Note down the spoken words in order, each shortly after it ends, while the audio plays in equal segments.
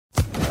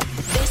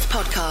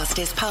podcast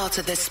is part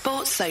of the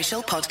Sports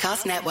Social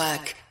Podcast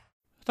Network.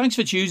 Thanks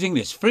for choosing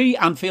this free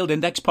Anfield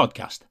Index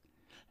podcast.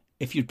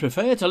 If you'd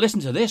prefer to listen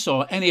to this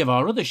or any of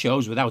our other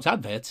shows without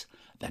adverts,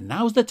 then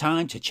now's the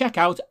time to check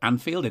out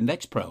Anfield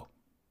Index Pro.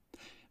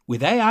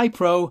 With AI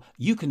Pro,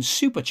 you can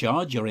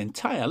supercharge your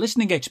entire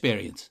listening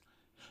experience.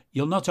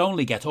 You'll not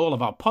only get all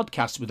of our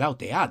podcasts without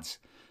the ads,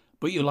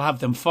 but you'll have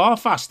them far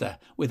faster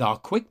with our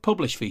Quick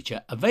Publish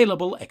feature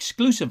available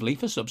exclusively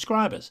for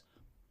subscribers.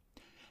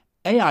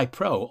 AI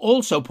Pro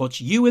also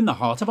puts you in the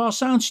heart of our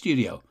sound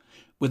studio,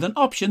 with an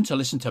option to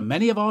listen to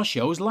many of our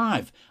shows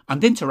live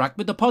and interact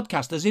with the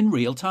podcasters in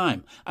real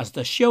time as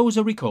the shows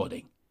are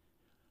recording.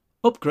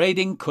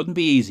 Upgrading couldn't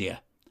be easier.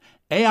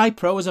 AI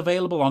Pro is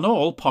available on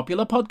all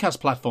popular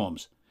podcast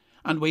platforms,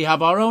 and we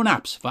have our own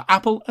apps for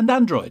Apple and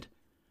Android.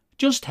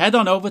 Just head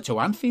on over to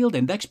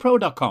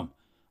AnfieldIndexPro.com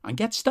and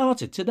get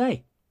started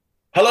today.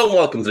 Hello and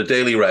welcome to the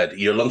Daily Red,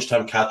 your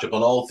lunchtime catch-up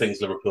on all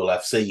things Liverpool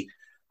FC,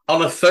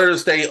 on a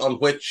Thursday on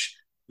which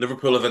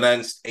Liverpool have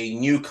announced a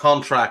new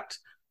contract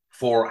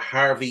for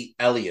Harvey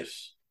Elliott.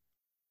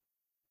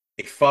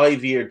 A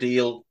 5-year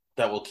deal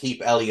that will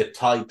keep Elliott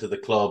tied to the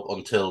club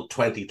until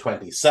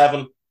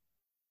 2027.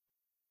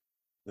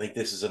 I think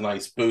this is a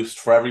nice boost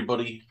for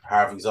everybody.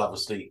 Harvey's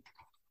obviously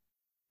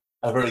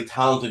a very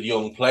talented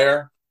young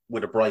player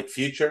with a bright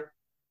future.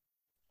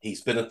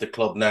 He's been at the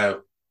club now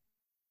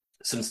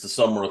since the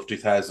summer of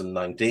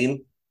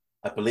 2019.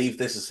 I believe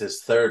this is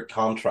his third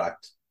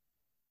contract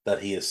that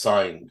he has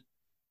signed.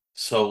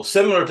 So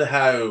similar to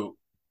how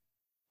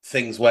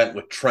things went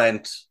with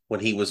Trent when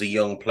he was a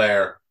young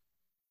player,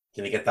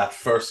 you get that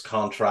first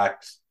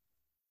contract,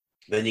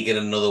 then you get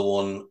another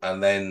one,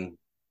 and then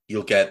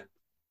you'll get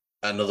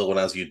another one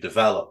as you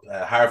develop.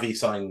 Harvey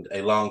signed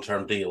a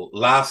long-term deal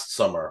last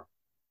summer,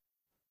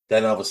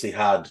 then obviously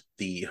had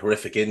the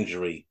horrific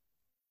injury.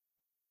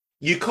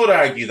 You could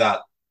argue that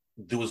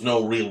there was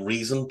no real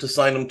reason to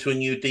sign him to a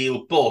new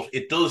deal, but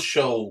it does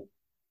show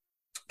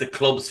the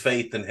club's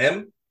faith in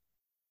him.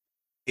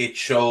 It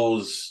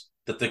shows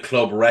that the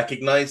club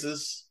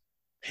recognises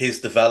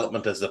his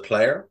development as a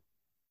player.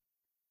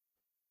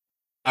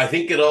 I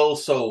think it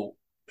also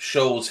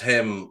shows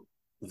him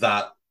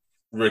that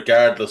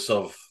regardless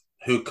of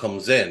who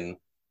comes in,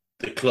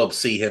 the club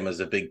see him as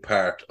a big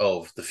part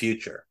of the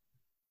future.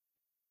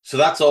 So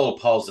that's all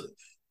positive.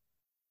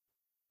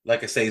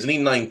 Like I say, he's only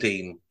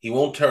 19. He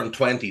won't turn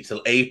 20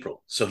 till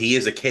April, so he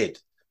is a kid.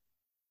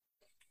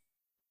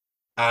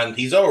 And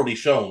he's already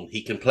shown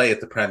he can play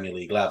at the Premier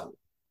League level.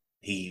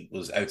 He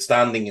was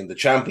outstanding in the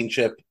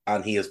Championship,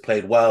 and he has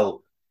played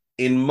well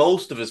in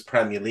most of his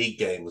Premier League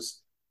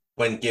games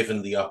when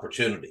given the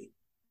opportunity.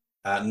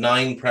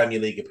 9 Premier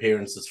League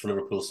appearances for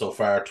Liverpool so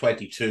far,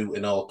 22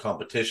 in all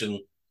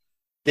competition.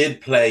 Did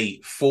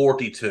play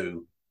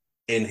 42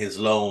 in his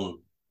loan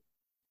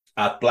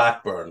at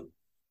Blackburn,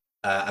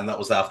 and that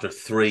was after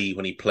 3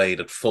 when he played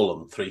at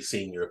Fulham, 3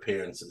 senior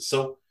appearances.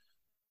 So,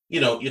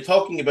 you're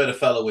talking about a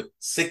fellow with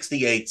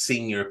 68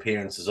 senior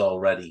appearances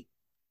already.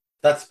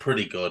 That's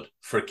pretty good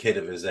for a kid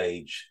of his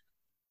age.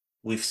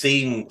 We've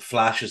seen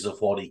flashes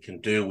of what he can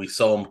do. We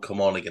saw him come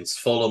on against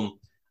Fulham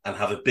and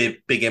have a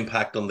big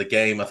impact on the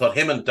game. I thought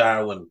him and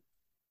Darwin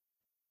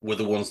were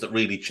the ones that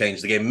really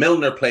changed the game.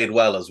 Milner played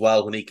well as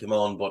well when he came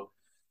on, but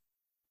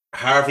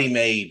Harvey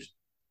made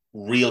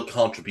real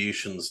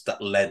contributions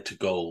that led to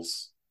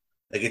goals.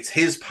 Like, it's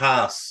his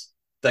pass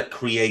that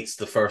creates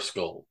the first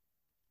goal.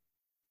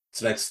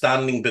 It's an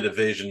outstanding bit of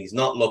vision. He's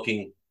not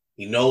looking.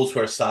 He knows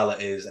where Salah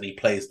is, and he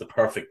plays the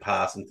perfect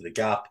pass into the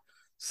gap.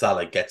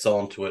 Salah gets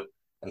onto it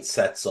and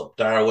sets up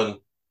Darwin.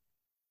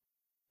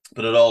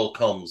 But it all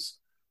comes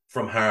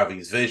from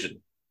Harvey's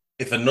vision.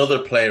 If another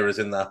player is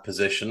in that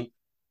position,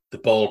 the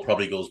ball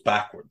probably goes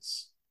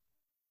backwards.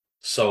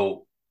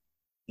 So,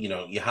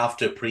 you have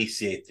to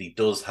appreciate that he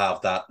does have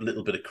that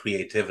little bit of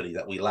creativity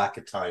that we lack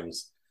at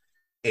times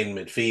in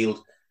midfield.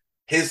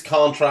 His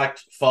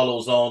contract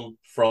follows on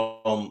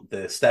from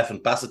the Stefan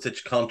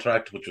Bajcetic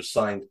contract, which was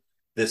signed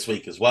this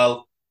week as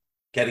well,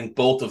 getting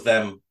both of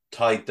them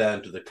tied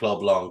down to the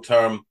club long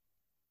term.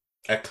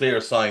 A clear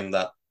sign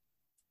that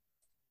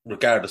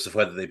regardless of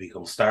whether they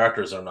become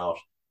starters or not,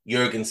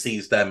 Jurgen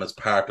sees them as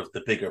part of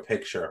the bigger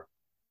picture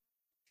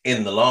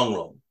in the long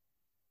run.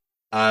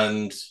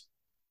 And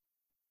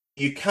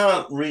you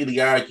can't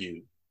really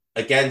argue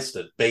against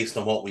it based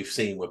on what we've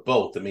seen with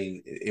both. I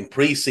mean, in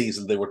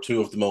pre-season, they were 2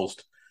 of the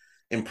most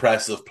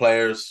impressive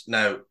players.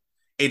 Now,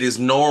 it is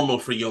normal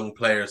for young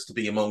players to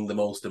be among the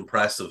most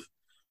impressive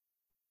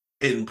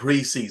in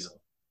pre-season.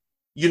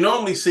 You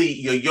normally see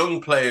your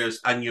young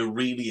players and your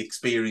really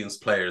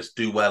experienced players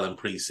do well in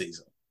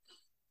pre-season.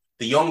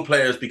 The young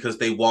players, because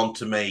they want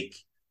to make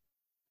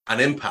an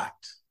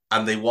impact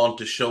and they want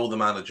to show the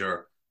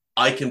manager,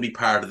 I can be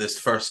part of this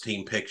first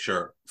team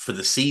picture for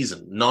the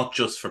season, not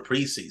just for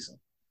pre-season.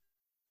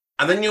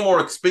 And then your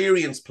more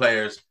experienced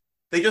players,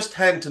 they just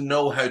tend to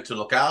know how to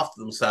look after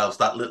themselves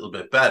that little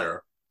bit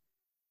better.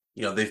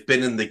 They've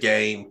been in the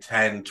game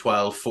 10,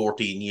 12,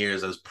 14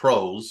 years as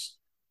pros.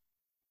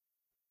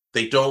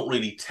 They don't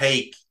really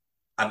take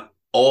an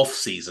off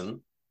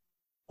season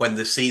when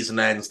the season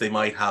ends, they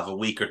might have a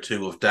week or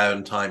two of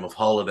downtime, of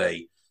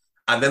holiday,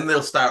 and then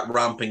they'll start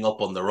ramping up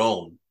on their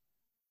own.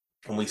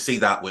 And we see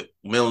that with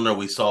Milner.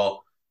 We saw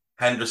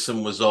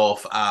Henderson was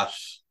off at,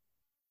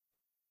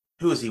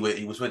 who was he with?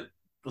 He was with,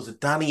 was it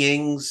Danny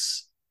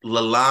Ings,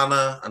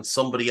 Lallana, and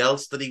somebody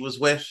else that he was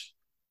with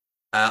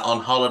on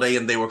holiday,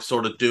 and they were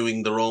sort of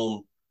doing their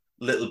own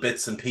little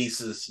bits and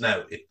pieces.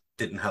 Now, it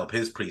didn't help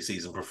his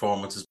preseason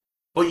performances,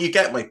 but you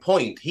get my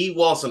point. He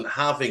wasn't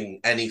having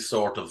any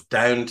sort of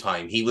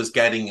downtime. He was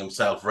getting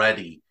himself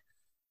ready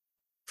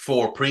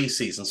for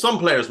preseason. Some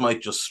players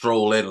might just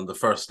stroll in on the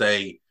first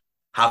day,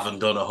 haven't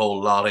done a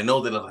whole lot. I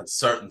know they'll have had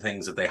certain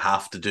things that they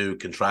have to do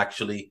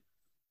contractually,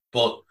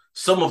 but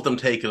some of them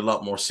take it a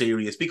lot more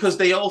serious because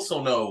they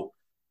also know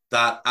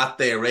that at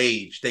their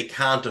age, they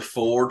can't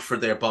afford for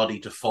their body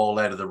to fall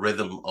out of the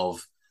rhythm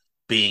of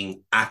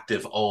being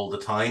active all the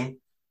time.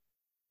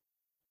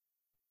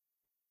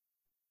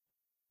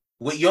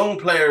 With young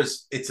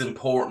players, it's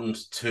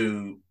important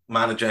to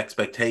manage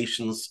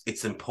expectations.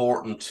 It's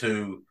important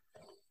to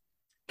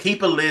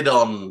keep a lid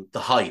on the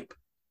hype.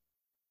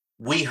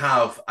 We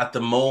have, at the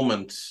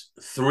moment,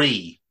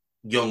 3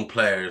 young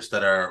players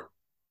that are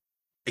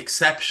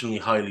exceptionally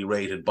highly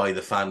rated by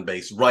the fan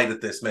base right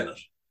at this minute.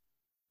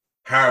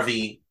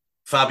 Harvey,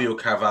 Fabio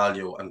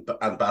Carvalho, and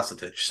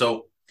Bajcetic.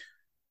 So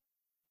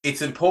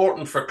it's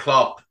important for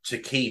Klopp to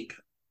keep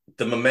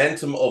the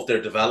momentum of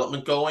their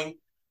development going,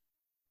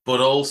 but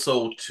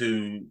also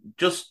to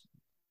just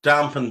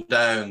dampen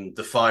down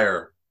the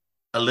fire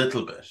a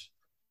little bit.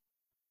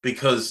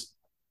 Because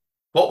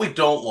what we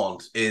don't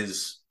want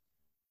is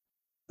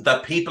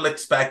that people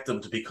expect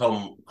them to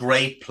become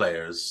great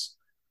players,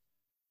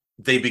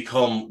 they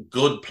become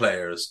good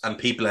players, and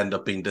people end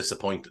up being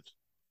disappointed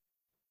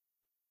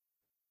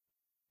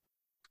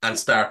and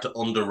start to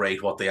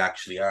underrate what they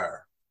actually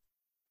are.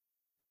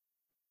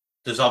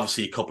 There's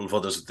obviously a couple of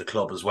others at the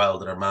club as well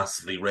that are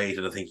massively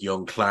rated. I think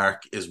young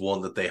Clark is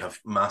one that they have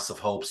massive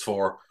hopes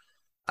for.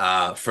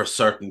 For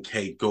certain,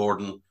 Kate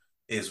Gordon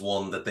is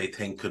one that they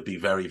think could be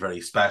very,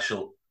 very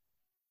special.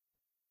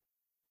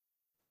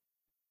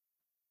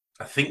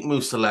 I think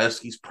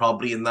Musalowski's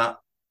probably in that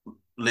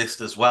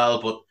list as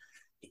well, but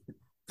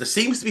there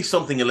seems to be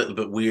something a little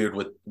bit weird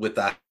with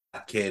that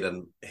kid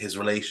and his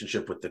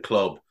relationship with the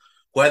club.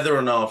 Whether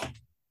or not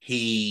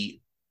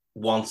he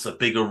wants a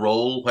bigger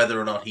role, whether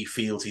or not he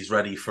feels he's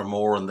ready for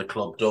more and the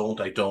club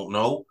don't, I don't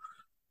know.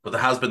 But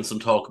there has been some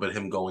talk about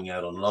him going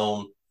out on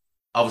loan.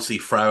 Obviously,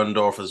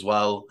 Frauendorf as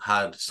well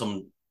had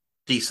some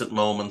decent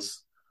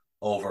moments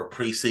over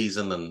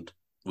pre-season, and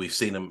we've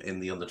seen him in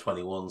the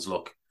under-21s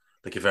look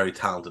like a very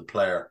talented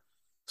player.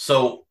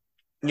 So,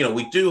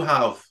 we do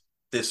have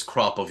this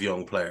crop of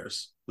young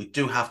players. We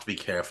do have to be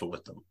careful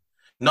with them.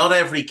 Not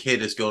every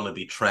kid is going to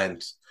be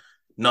Trent.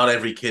 Not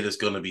every kid is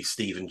going to be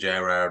Steven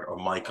Gerrard or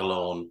Michael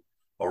Owen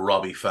or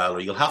Robbie Fowler.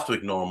 You'll have to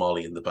ignore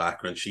Molly in the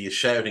background. She is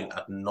shouting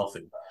at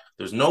nothing.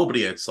 There's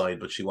nobody outside,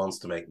 but she wants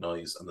to make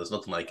noise, and there's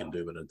nothing I can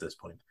do with it at this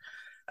point.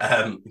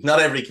 Not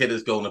every kid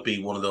is going to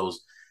be one of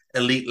those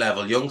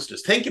elite-level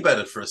youngsters. Think about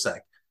it for a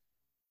sec.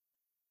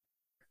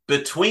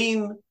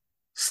 Between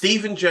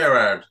Steven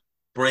Gerrard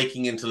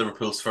breaking into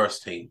Liverpool's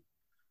first team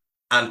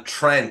and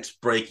Trent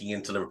breaking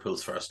into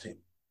Liverpool's first team,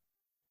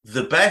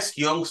 the best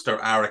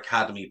youngster our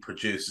academy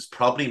produces is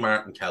probably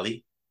Martin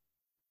Kelly.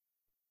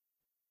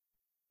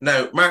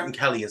 Now, Martin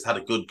Kelly has had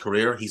a good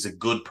career. He's a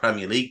good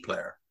Premier League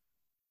player.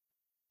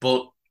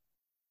 But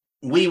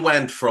we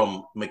went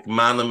from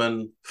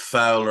McManaman,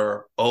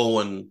 Fowler,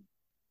 Owen,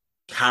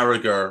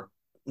 Carragher,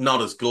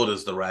 not as good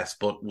as the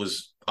rest, but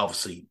was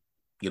obviously,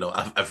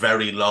 a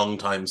very long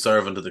time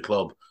servant of the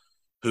club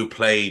who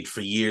played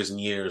for years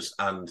and years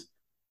and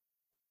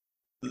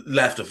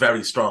left a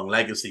very strong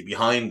legacy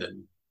behind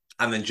him.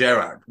 And then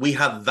Gerrard. We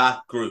had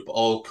that group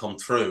all come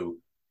through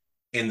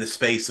in the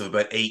space of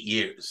about 8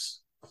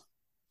 years.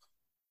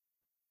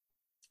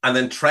 And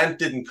then Trent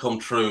didn't come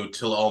through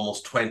till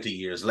almost 20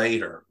 years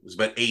later. It was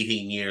about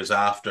 18 years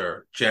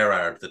after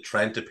Gerrard that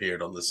Trent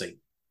appeared on the scene.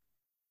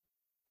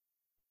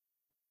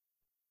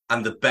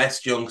 And the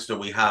best youngster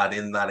we had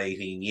in that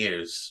 18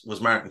 years was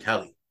Martin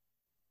Kelly.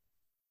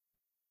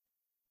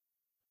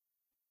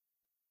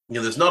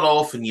 There's not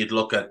often you'd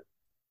look at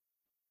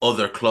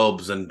other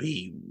clubs and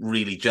be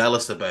really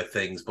jealous about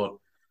things, but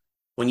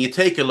when you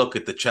take a look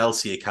at the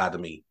Chelsea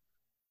academy,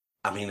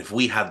 I mean, if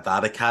we had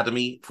that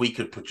academy, if we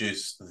could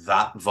produce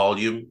that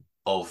volume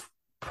of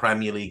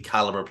Premier League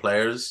caliber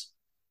players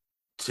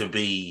to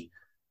be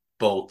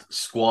both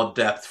squad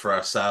depth for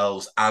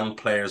ourselves and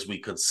players we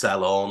could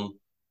sell on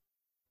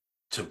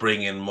to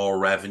bring in more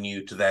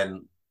revenue to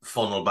then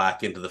funnel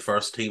back into the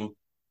first team.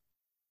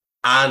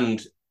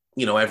 And,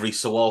 every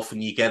so often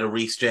you get a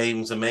Reece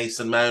James, a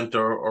Mason Mount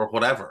or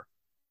whatever.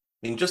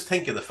 I mean, just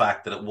think of the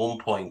fact that at one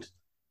point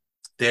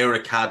their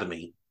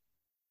academy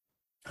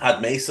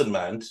had Mason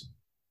Mount,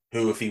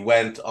 who, if he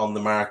went on the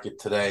market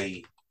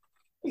today,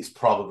 he's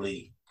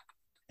probably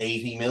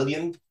 80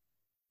 million.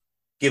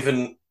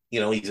 Given,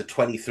 he's a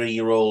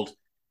 23-year-old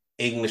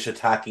English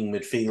attacking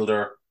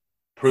midfielder,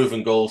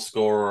 proven goal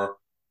scorer,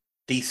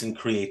 decent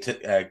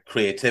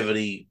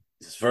creativity,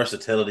 his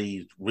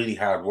versatility, really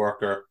hard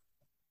worker.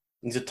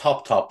 He's a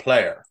top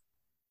player.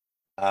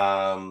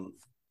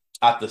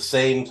 At the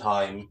same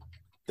time,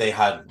 they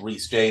had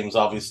Reece James,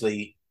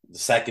 obviously the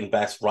second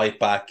best right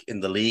back in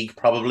the league,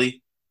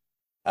 probably.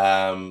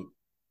 A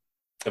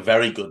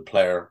very good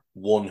player,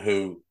 one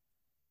who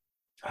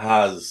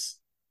has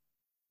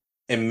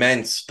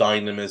immense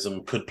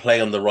dynamism, could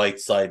play on the right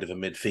side of a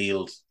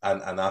midfield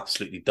and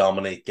absolutely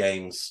dominate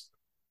games.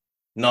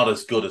 Not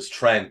as good as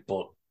Trent,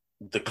 but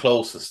the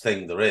closest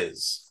thing there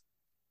is.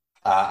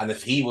 And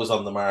if he was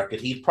on the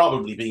market, he'd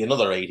probably be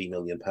another £80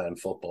 million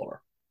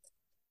footballer.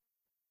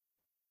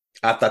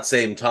 At that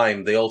same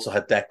time, they also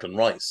had Declan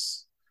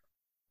Rice,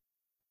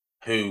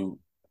 who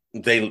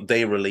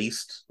they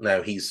released.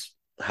 Now he's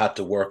had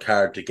to work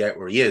hard to get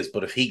where he is,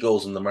 but if he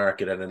goes in the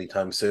market at any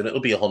time soon,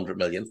 it'll be 100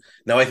 million.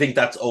 Now I think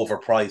that's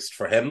overpriced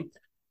for him.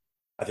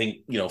 I think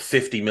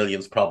 50 million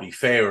is probably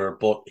fairer,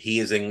 but he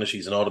is English.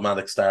 He's an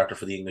automatic starter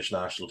for the English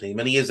national team,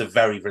 and he is a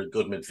very, very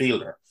good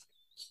midfielder.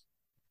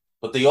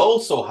 But they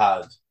also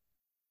had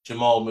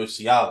Jamal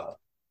Musiala,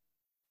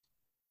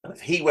 and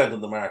if he went on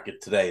the market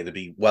today, it'd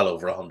be well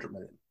over 100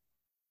 million.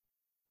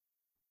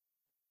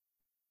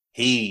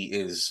 He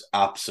is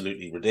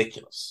absolutely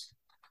ridiculous.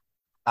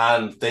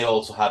 And they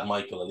also had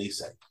Michael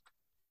Olise.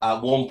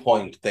 At one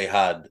point, they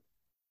had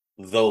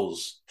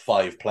those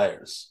 5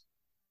 players,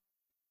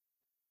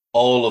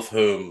 all of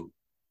whom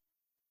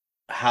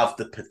have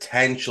the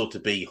potential to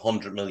be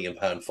 £100 million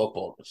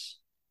footballers.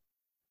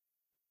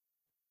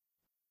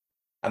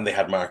 And they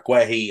had Mark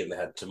Guehi, and they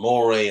had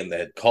Tomori, and they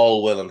had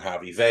Colwill, and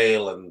Harvey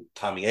Vale, and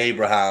Tammy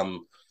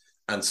Abraham,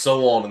 and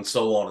so on, and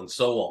so on, and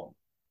so on.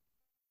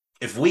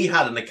 If we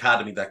had an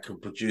academy that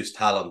could produce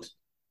talent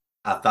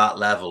at that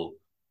level,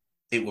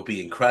 it would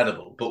be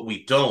incredible. But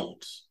we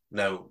don't.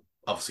 Now,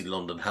 obviously,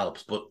 London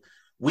helps, but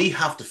we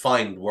have to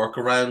find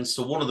workarounds.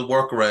 So one of the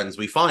workarounds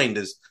we find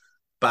is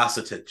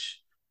Basetic.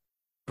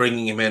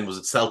 Bringing him in was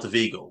at Celta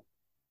Vigo.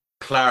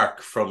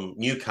 Clark from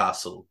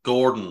Newcastle.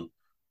 Gordon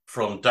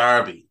from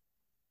Derby.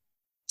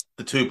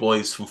 The 2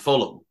 boys from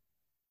Fulham.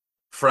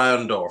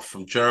 Fraundorf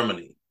from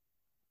Germany.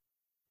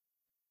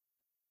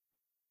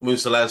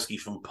 Musalewski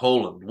from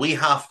Poland. We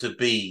have to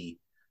be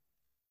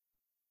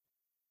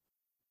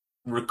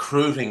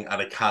recruiting at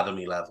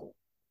academy level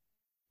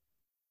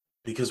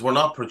because we're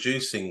not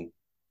producing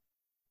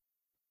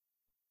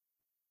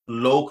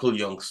local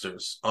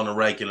youngsters on a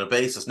regular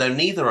basis. Now,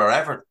 neither are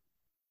Everton.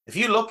 If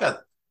you look at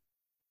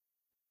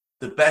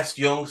the best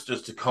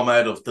youngsters to come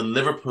out of the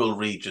Liverpool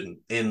region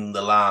in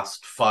the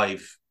last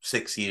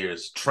 5-6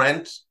 years,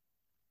 Trent,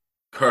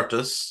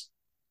 Curtis,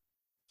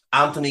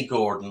 Anthony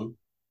Gordon,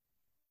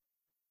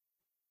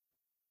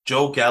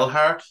 Joe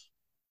Gelhardt,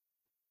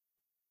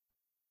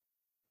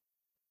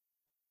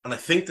 and I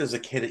think there's a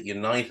kid at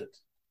United.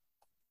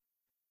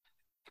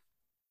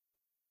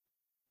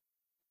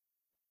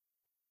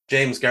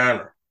 James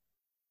Garner.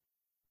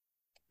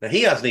 Now,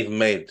 he hasn't even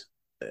made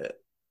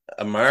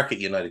a mark at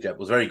United yet.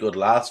 Was very good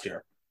last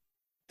year.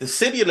 The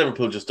city of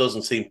Liverpool just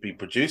doesn't seem to be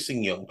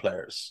producing young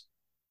players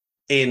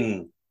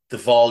in the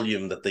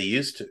volume that they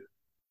used to.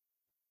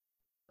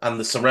 And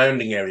the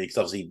surrounding area, because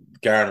obviously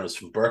Garner is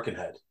from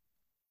Birkenhead.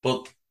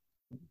 But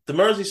the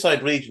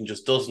Merseyside region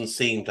just doesn't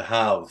seem to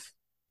have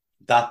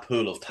that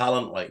pool of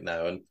talent right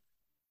now. And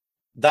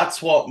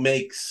that's what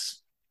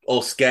makes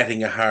us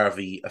getting a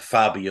Harvey, a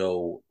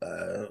Fabio,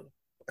 a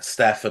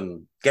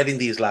Stefan, getting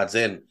these lads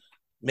in,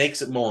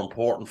 makes it more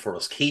important for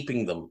us,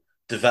 keeping them,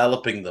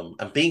 developing them,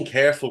 and being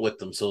careful with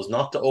them so as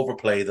not to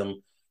overplay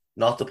them,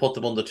 not to put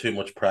them under too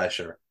much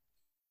pressure.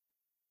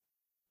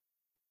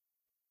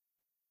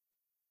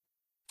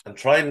 And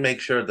try and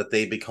make sure that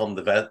they become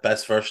the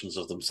best versions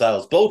of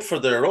themselves, both for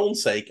their own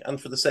sake and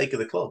for the sake of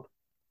the club.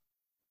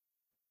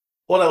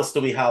 What else do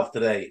we have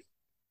today?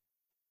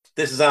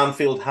 This is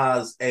Anfield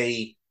has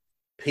a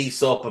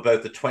piece up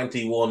about the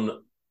 21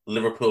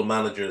 Liverpool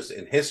managers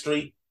in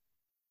history.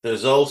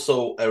 There's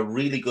also a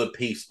really good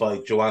piece by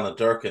Joanna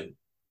Durkin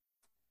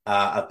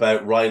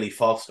about Riley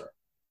Foster,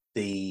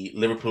 the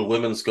Liverpool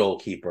women's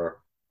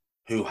goalkeeper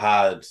who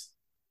had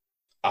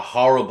a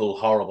horrible,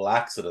 horrible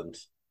accident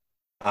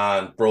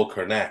and broke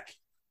her neck.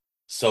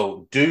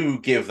 So do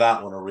give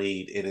that one a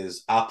read. It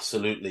is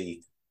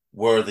absolutely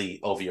worthy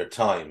of your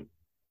time.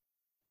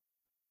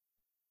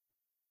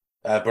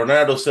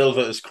 Bernardo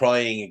Silva is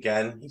crying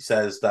again. He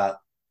says that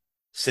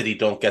City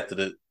don't get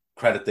the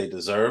credit they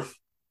deserve.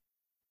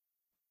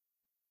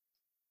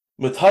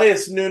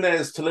 Matheus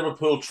Nunes to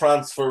Liverpool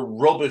transfer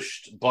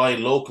rubbished by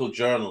local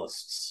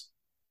journalists.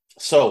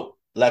 So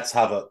let's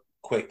have a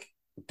quick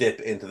dip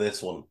into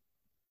this one.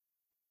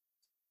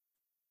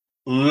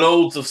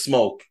 Loads of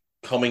smoke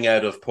coming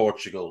out of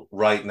Portugal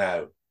right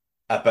now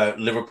about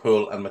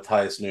Liverpool and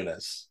Matheus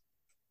Nunes.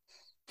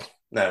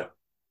 Now,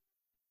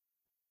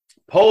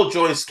 Paul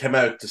Joyce came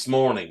out this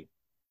morning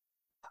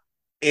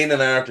in an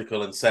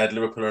article and said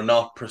Liverpool are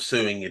not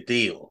pursuing a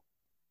deal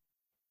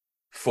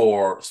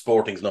for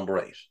Sporting's number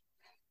 8.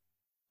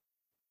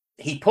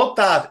 He put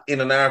that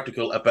in an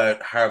article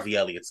about Harvey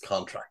Elliott's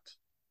contract.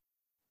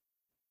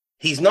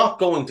 He's not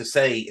going to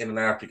say in an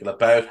article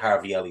about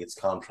Harvey Elliott's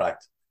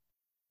contract,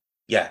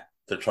 yeah,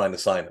 they're trying to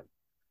sign him.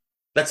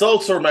 Let's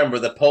also remember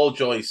that Paul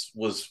Joyce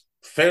was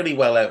fairly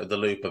well out of the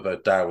loop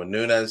about Darwin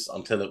Núñez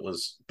until it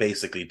was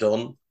basically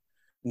done.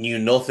 Knew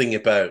nothing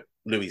about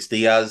Luis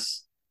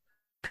Diaz.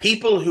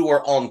 People who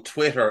were on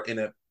Twitter in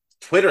a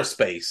Twitter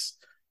space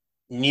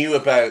knew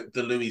about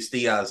the Luis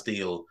Diaz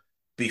deal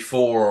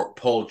before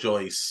Paul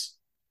Joyce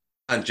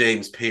and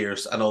James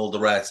Pearce and all the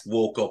rest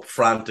woke up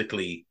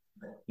frantically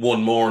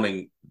one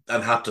morning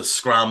and had to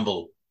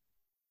scramble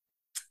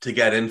to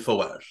get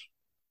info out.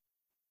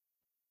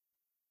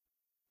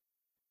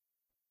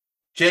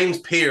 James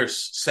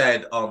Pearce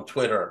said on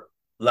Twitter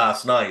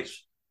last night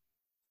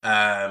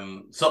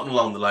something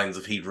along the lines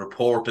of he'd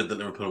reported that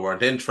Liverpool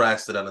weren't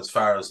interested, and as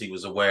far as he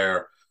was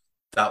aware,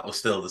 that was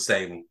still the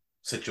same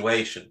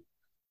situation.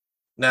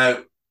 Now,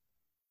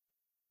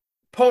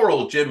 poor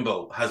old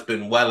Jimbo has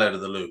been well out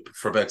of the loop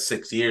for about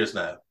 6 years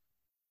now,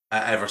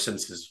 ever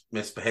since his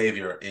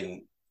misbehaviour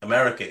in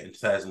America in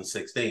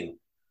 2016.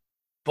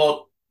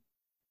 But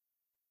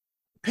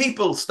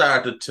people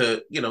started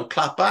to,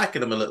 clap back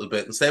at him a little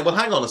bit and say, well,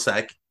 hang on a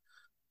sec.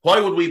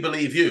 Why would we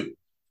believe you?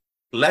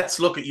 Let's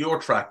look at your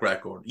track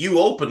record. You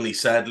openly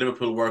said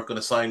Liverpool weren't going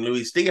to sign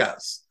Luis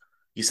Diaz.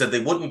 You said they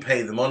wouldn't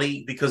pay the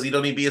money because he'd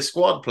only be a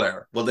squad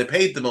player. Well, they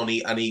paid the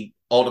money and he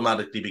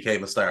automatically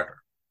became a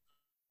starter.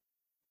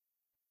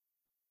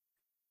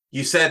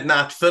 You said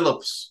Nat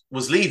Phillips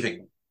was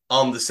leaving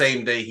on the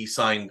same day he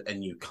signed a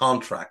new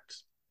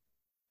contract.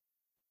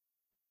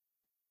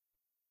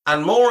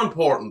 And more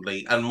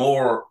importantly, and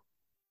more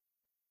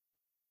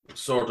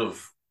sort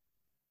of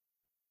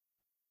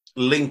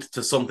linked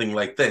to something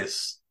like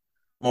this,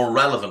 more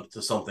relevant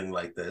to something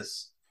like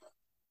this,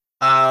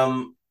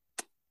 on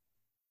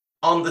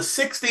the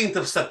 16th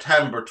of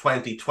September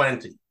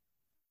 2020,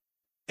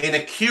 in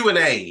a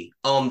Q&A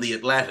on The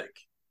Athletic,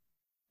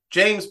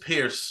 James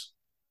Pearce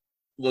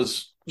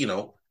was,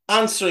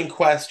 answering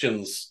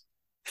questions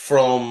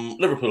from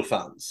Liverpool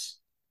fans.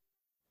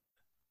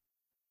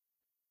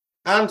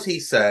 And he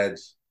said,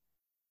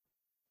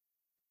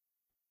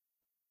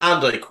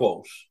 and I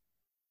quote,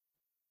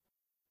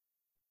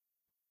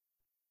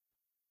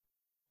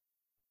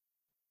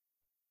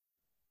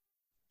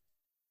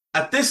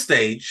 "At this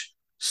stage,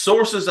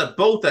 sources at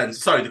both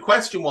ends..." Sorry, the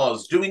question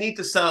was, do we need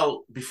to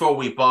sell before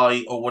we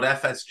buy, or would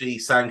FSG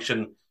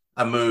sanction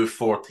a move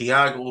for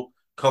Thiago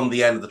come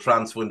the end of the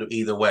transfer window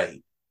either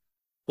way?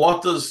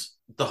 What does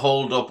the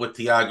hold up with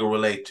Thiago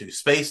relate to?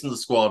 Space in the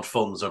squad,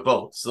 funds, or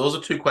both? So those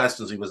are two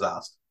questions he was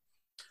asked.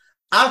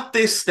 At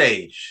this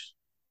stage,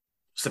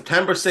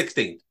 September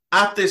 16th,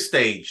 at this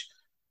stage,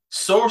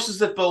 sources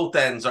at both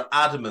ends are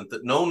adamant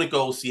that no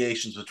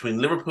negotiations between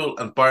Liverpool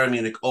and Bayern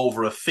Munich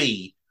over a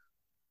fee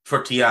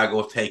for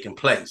Thiago have taken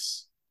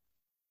place.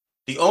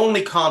 The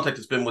only contact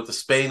has been with the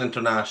Spain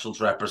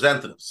international's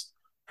representatives.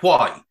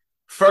 Why?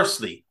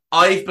 Firstly,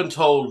 I've been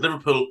told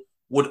Liverpool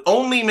would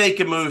only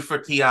make a move for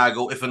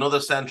Thiago if another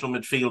central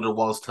midfielder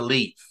was to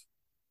leave.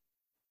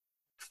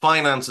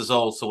 Finance is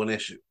also an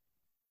issue.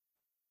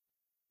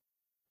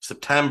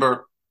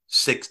 September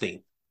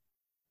 16th.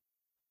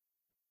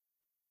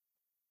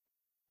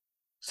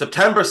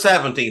 September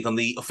 17th, on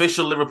the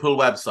official Liverpool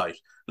website,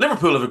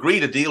 Liverpool have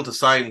agreed a deal to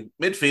sign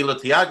midfielder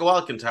Thiago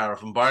Alcantara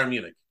from Bayern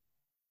Munich.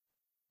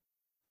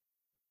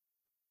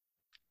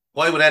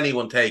 Why would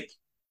anyone take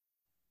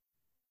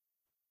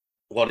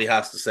what he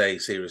has to say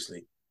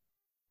seriously?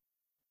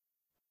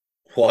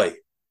 Why?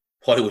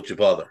 Why would you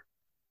bother?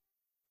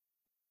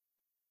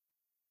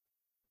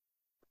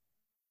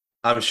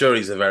 I'm sure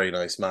he's a very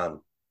nice man.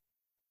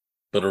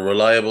 But a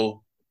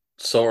reliable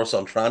source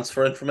on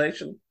transfer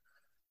information?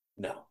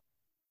 No.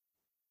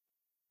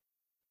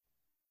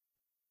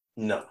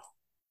 No.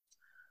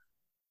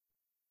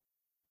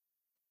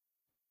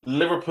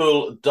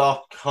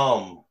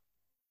 Liverpool.com.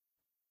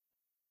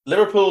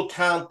 Liverpool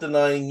can't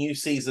deny new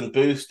season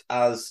boost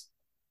as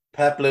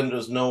Pep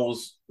Lijnders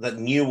knows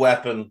new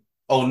weapon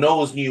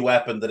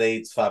that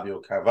aids Fabio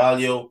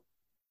Carvalho.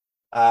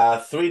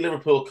 3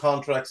 Liverpool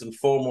contracts and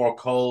 4 more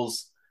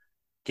calls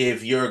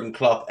gave Jurgen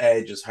Klopp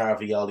edge as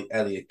Harvey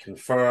Elliott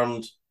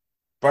confirmed.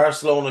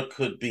 Barcelona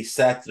could be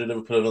set to do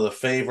Liverpool another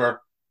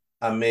favour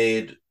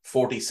amid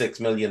 46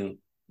 million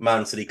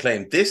Man City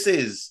claim. This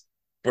is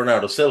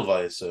Bernardo Silva,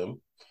 I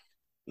assume.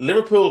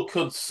 Liverpool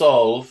could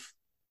solve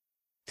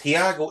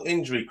Thiago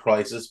injury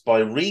crisis by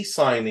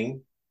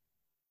re-signing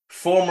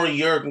former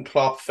Jurgen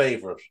Klopp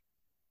favourite,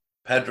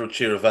 Pedro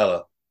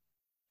Chirivella.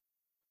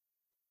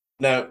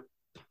 Now,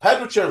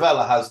 Pedro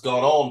Chirivella has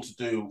gone on to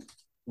do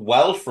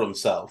well for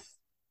himself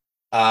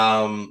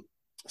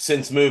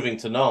since moving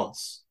to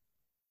Nantes.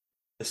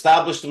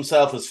 Established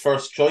himself as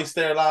first choice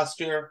there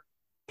last year,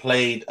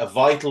 played a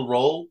vital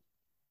role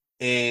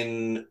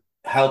in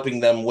helping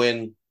them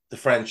win the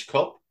French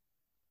Cup.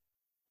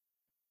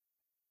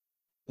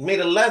 Made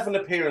 11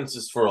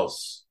 appearances for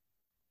us.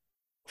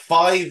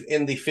 5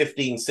 in the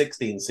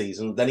 15-16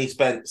 season. Then he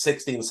spent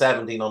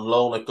 16-17 on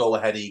loan at Go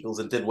Ahead Eagles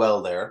and did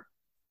well there.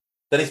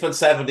 Then he spent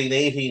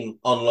 17-18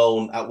 on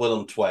loan at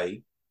Willem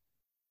II.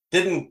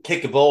 didn't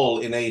kick a ball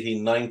in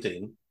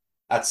 18-19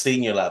 at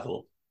senior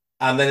level.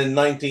 And then in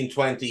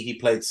 1920, he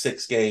played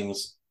 6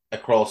 games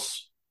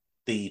across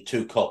the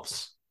 2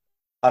 cups.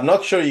 I'm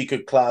not sure you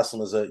could class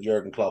him as a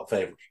Jurgen Klopp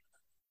favourite.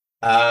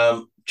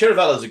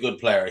 Chirivella is a good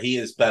player. He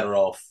is better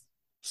off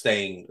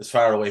staying as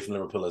far away from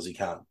Liverpool as he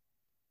can.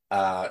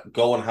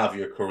 Go and have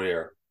your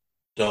career.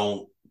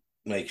 Don't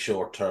make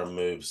short-term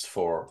moves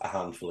for a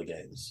handful of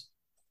games.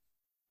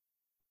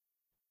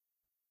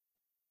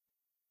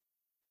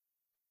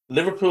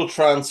 Liverpool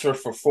transfer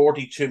for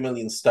 42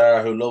 million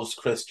star who loves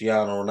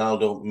Cristiano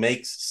Ronaldo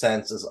makes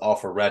sense as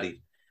offer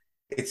ready.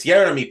 It's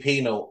Jeremy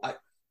Pino.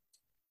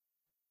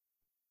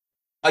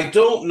 I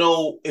don't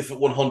know if it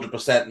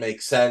 100%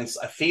 makes sense.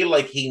 I feel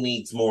like he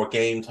needs more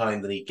game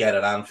time than he'd get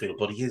at Anfield,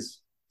 but he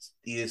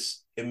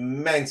is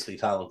immensely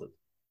talented.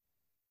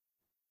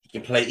 He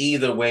can play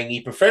either wing.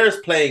 He prefers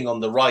playing on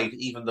the right,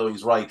 even though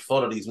he's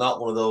right-footed. He's not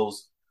one of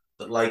those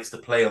that likes to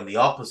play on the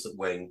opposite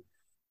wing.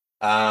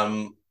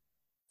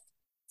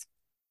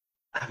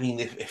 I mean,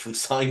 if we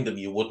signed him,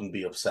 you wouldn't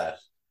be upset.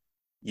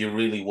 You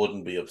really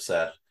wouldn't be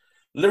upset.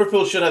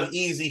 Liverpool should have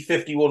easy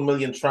 51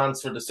 million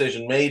transfer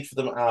decision made for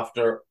them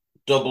after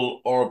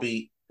double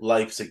RB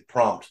Leipzig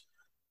prompt.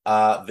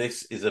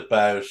 This is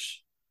about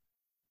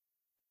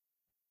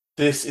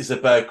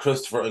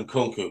Christopher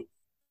Nkunku.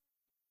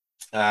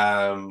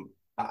 I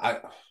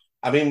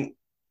mean,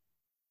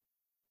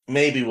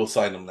 maybe we'll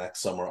sign him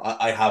next summer.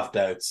 I have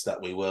doubts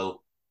that we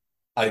will.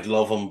 I'd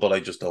love him, but I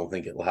just don't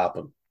think it'll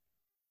happen.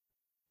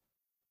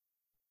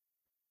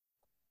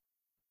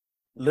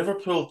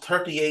 Liverpool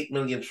 38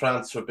 million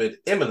transfer bid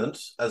imminent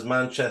as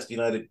Manchester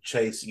United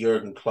chase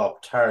Jurgen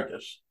Klopp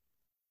target.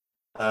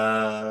 Cody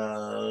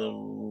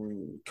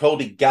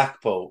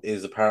Gakpo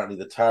is apparently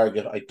the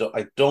target.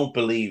 I don't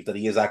believe that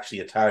he is actually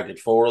a target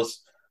for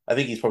us. I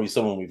think he's probably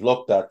someone we've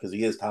looked at because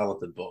he is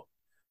talented, but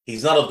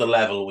he's not of the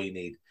level we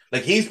need.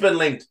 Like, he's been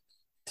linked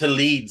to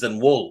Leeds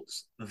and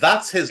Wolves.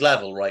 That's his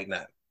level right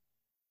now.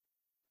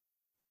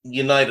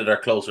 United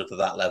are closer to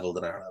that level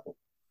than our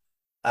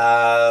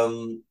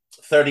level.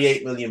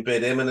 38 million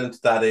bid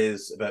imminent. That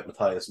is about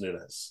Matthias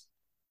Nunes.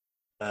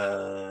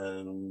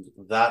 And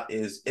that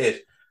is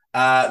it.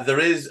 There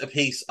is a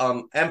piece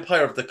on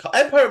Empire of the Cop.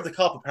 Empire of the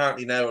Cop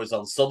apparently now is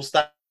on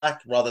Substack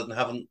rather than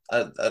having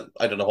I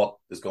don't know what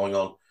is going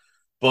on.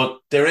 But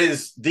there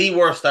is the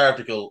worst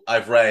article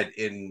I've read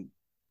in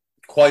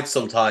quite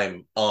some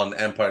time on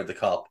Empire of the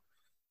Cop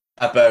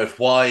about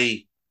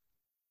why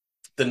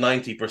the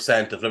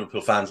 90% of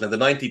Liverpool fans, now the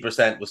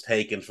 90% was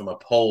taken from a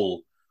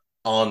poll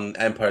on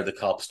Empire of the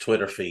Cop's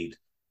Twitter feed.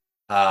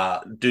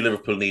 Do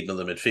Liverpool need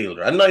another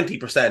midfielder? And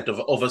 90%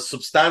 of a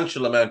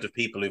substantial amount of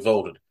people who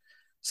voted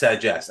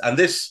said yes. And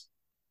this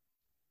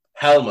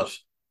helmet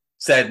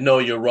said, no,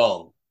 you're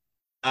wrong.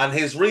 And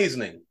his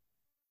reasoning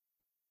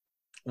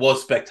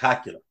was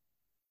spectacular.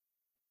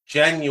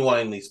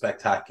 Genuinely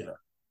spectacular.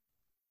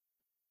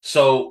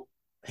 So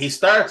he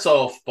starts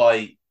off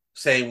by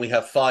saying we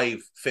have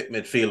 5 fit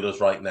midfielders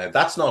right now.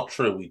 That's not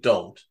true. We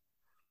don't.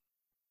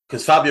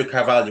 Because Fabio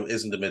Carvalho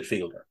isn't a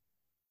midfielder.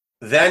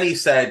 Then he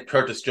said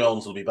Curtis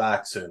Jones will be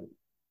back soon.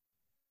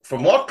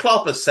 From what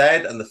Klopp has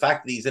said and the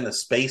fact that he's in a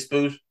space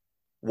boot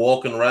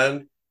walking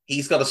around,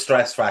 he's got a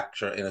stress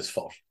fracture in his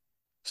foot.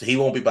 So he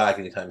won't be back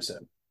anytime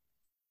soon.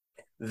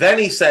 Then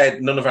he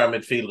said none of our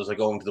midfielders are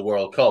going to the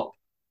World Cup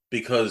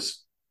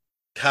because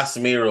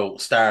Casemiro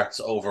starts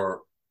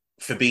over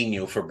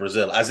Fabinho for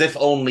Brazil, as if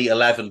only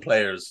 11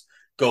 players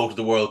go to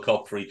the World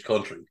Cup for each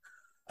country.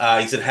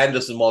 He said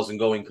Henderson wasn't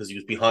going because he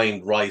was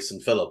behind Rice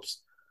and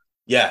Phillips.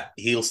 Yeah,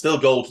 he'll still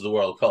go to the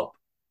World Cup,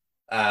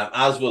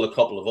 as will a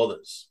couple of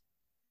others.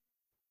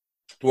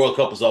 The World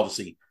Cup is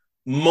obviously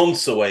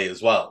months away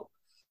as well.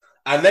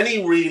 And then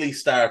he really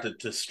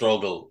started to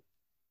struggle.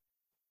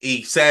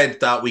 He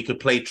said that we could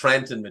play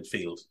Trent in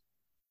midfield.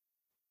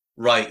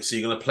 Right, so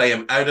you're going to play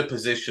him out of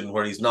position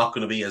where he's not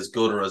going to be as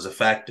good or as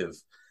effective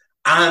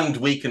and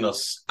weaken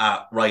us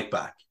at right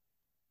back.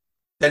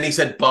 Then he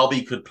said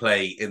Bobby could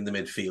play in the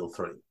midfield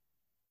 3.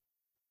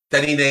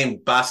 Then he named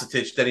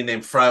Basetic, then he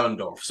named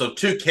Frauendorf. So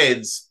 2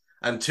 kids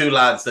and 2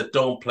 lads that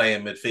don't play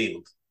in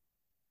midfield.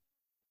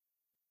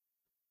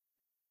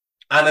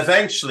 And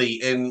eventually,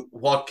 in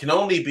what can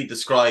only be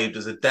described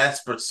as a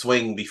desperate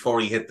swing before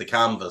he hit the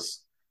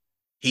canvas,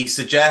 he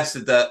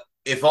suggested that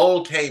if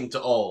all came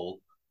to all,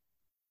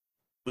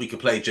 we could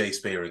play Jay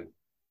Spearing.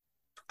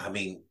 I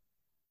mean,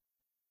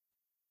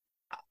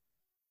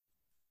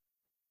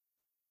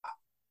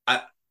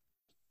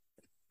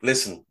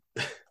 listen,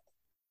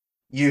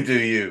 you do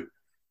you.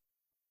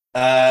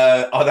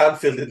 On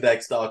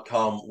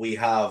AnfieldIndex.com, we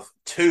have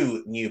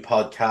 2 new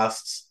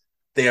podcasts.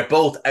 They are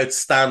both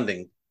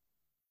outstanding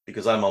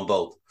because I'm on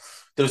both.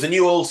 There's a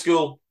new old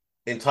school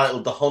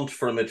entitled The Hunt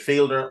for a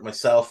Midfielder,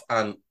 myself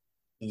and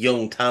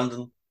young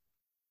Tandon.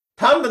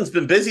 Tandon's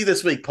been busy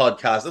this week,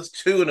 podcast. That's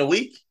 2 in a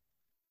week.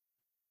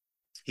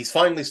 He's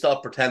finally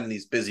stopped pretending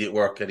he's busy at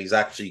work and he's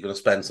actually going to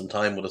spend some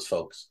time with us,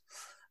 folks.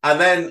 And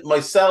then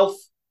myself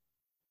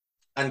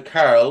and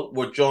Carl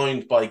were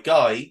joined by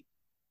Guy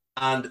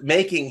And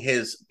making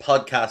his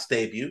podcast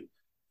debut,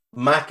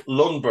 Mac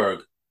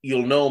Lundberg.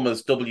 You'll know him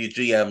as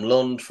WGM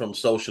Lund from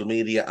social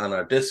media and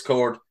our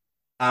Discord.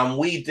 And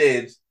we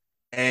did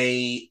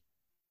a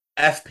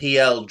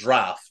FPL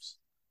draft.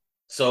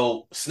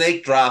 So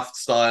snake draft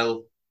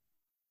style,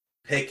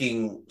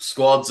 picking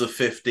squads of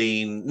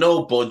 15,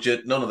 no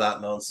budget, none of that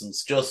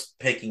nonsense, just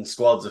picking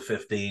squads of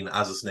 15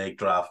 as a snake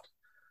draft.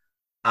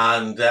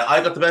 And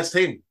I got the best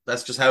team.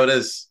 That's just how it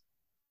is.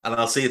 And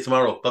I'll see you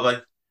tomorrow.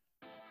 Bye-bye.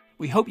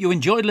 We hope you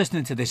enjoyed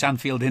listening to this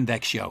Anfield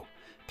Index show.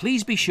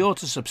 Please be sure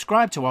to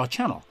subscribe to our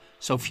channel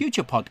so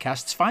future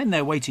podcasts find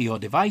their way to your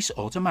device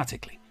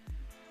automatically.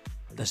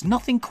 There's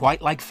nothing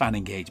quite like fan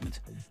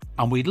engagement,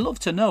 and we'd love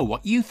to know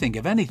what you think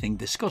of anything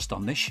discussed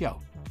on this show.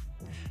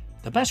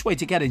 The best way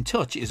to get in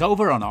touch is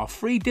over on our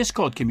free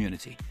Discord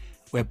community,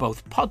 where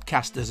both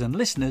podcasters and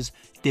listeners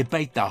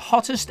debate the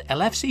hottest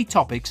LFC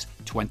topics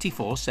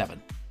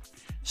 24/7.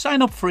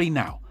 Sign up free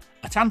now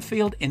at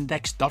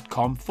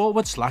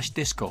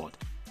AnfieldIndex.com/Discord.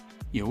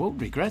 You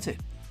won't regret it.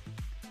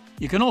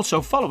 You can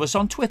also follow us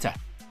on Twitter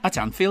at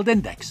Anfield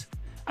Index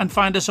and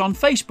find us on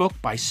Facebook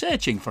by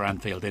searching for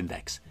Anfield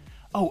Index.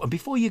 Oh, and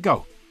before you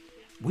go,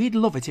 we'd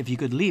love it if you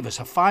could leave us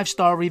a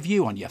 5-star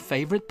review on your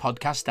favourite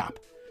podcast app.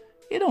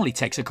 It only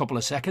takes a couple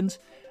of seconds,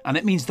 and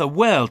it means the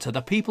world to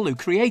the people who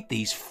create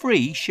these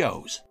free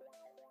shows.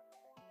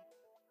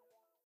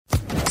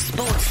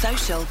 Sports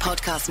Social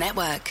Podcast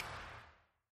Network.